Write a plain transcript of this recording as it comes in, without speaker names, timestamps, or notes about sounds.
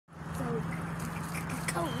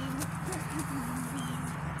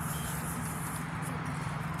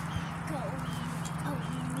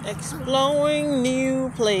Exploring new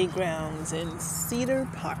playgrounds in Cedar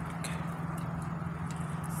Park.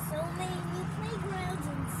 So many new playgrounds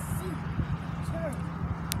in Cedar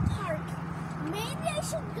Park. Maybe I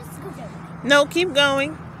should just go there. No, keep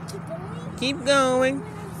going. Keep going? Keep going.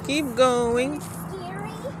 Keep going. It's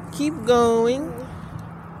scary? Keep going.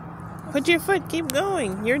 Put your foot. Keep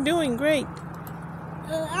going. You're doing great.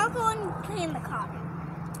 I'll go and play in the car.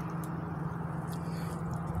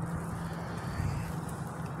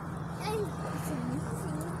 And it's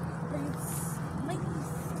amazing, but it might be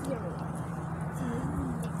scary.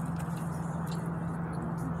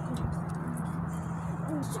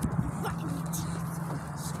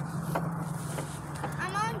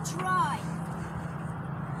 I'm on drive.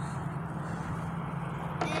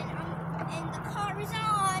 And the car is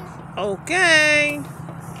on. Okay.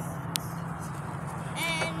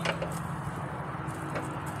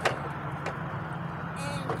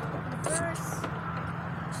 Reverse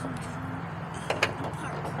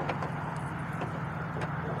park.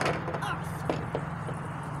 Off.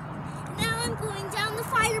 Now I'm going down the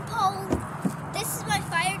fire pole. This is my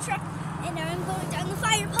fire truck, and now I'm going down the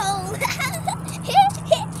fire pole.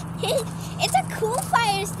 It's a cool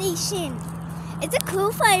fire station. It's a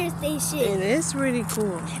cool fire station. It is really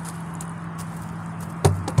cool.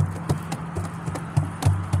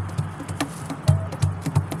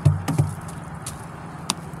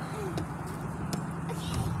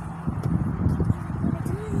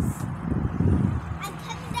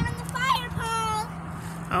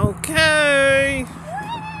 Okay.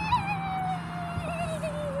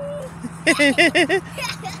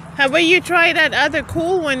 How about you try that other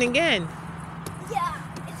cool one again? Yeah,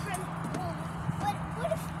 it's kind of cool. But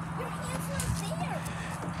what if your hand's not there?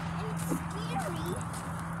 And it's scary.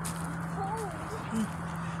 Cold.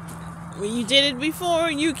 Well, you did it before,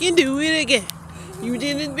 you can do it again. You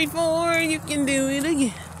did it before, you can do it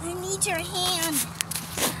again. I need your hand.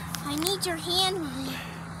 I need your hand, Mommy.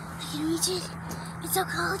 I can reach it. It's so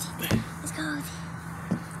cold. It's cold.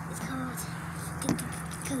 It's cold.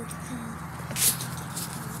 Cold.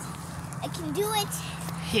 I can do it.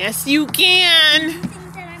 Yes, you can.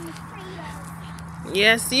 Things that I'm afraid of.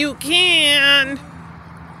 Yes, you can.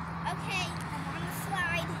 Okay, I'm on the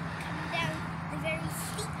slide, coming down the very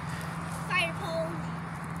steep fire pole.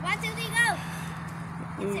 1, 2, 3, go.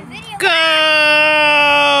 It's a video.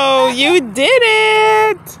 Go! You did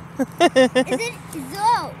it. Is it?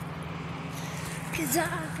 Zo.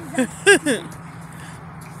 Kazaa.